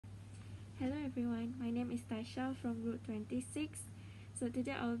Hello everyone, my name is Tasya from Route 26. So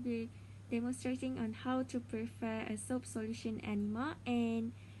today I'll be demonstrating on how to prepare a soap solution enema,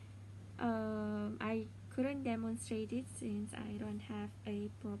 and I couldn't demonstrate it since I don't have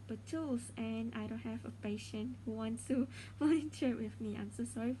a proper tools and I don't have a patient who wants to volunteer with me. I'm so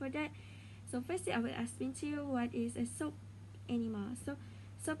sorry for that. So firstly I will explain to you what is a soap enema. So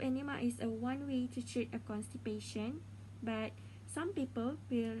soap enema is a one way to treat a constipation, but some people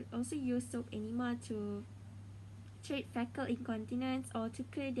will also use soap enema to treat fecal incontinence or to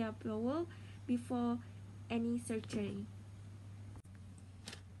clear their bowel before any surgery.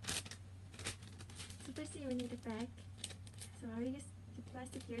 So firstly, you need a bag. So I will use the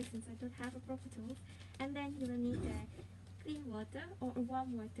plastic here since I don't have a proper tool. And then you will need the clean water or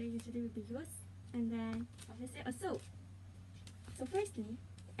warm water usually will be used. And then obviously a soap. So firstly,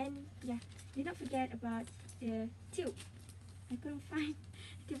 and yeah, do not forget about the tube. I couldn't find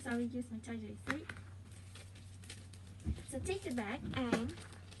the tube, so I will use my charger, see? So take the bag and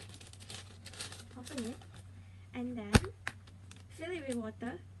open it, and then fill it with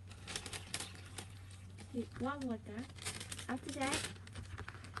water, with warm water. After that,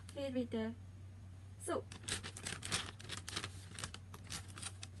 fill it with the soap.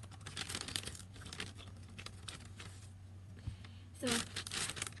 So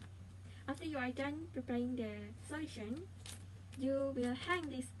after you are done preparing the solution, you will hang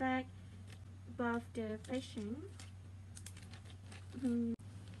this bag above the patient.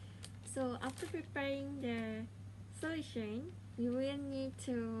 So after preparing the solution, you will need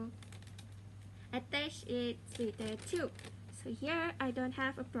to attach it with the tube. So here I don't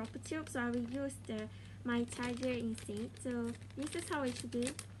have a proper tube, so I will use my charger instead. So this is how it should be.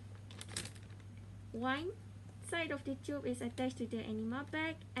 One side of the tube is attached to the enema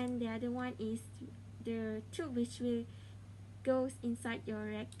bag, and the other one is the tube which will goes inside your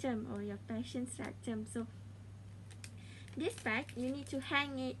rectum or your patient's rectum. So this bag, you need to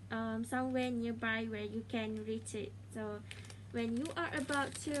hang it somewhere nearby where you can reach it. So when you are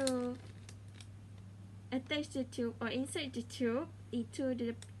about to attach the tube or insert the tube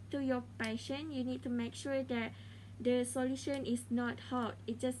to your patient, you need to make sure that the solution is not hot,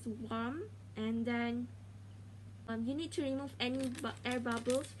 it's just warm. And then you need to remove any air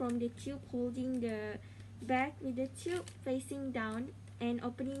bubbles from the tube holding the bag with the tube facing down, and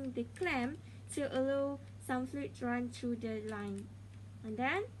opening the clamp to allow some fluid to run through the line. And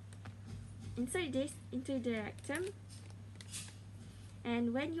then insert this into the rectum.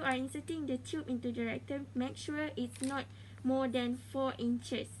 And when you are inserting the tube into the rectum, make sure it's not more than 4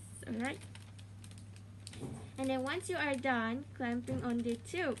 inches. Alright? And then once you are done clamping on the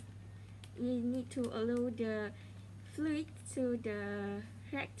tube, you need to allow the fluid to the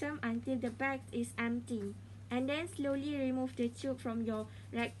rectum until the bag is empty. And then slowly remove the tube from your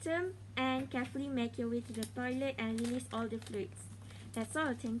rectum and carefully make your way to the toilet and release all the fluids. That's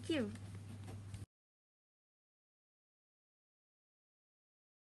all. Thank you.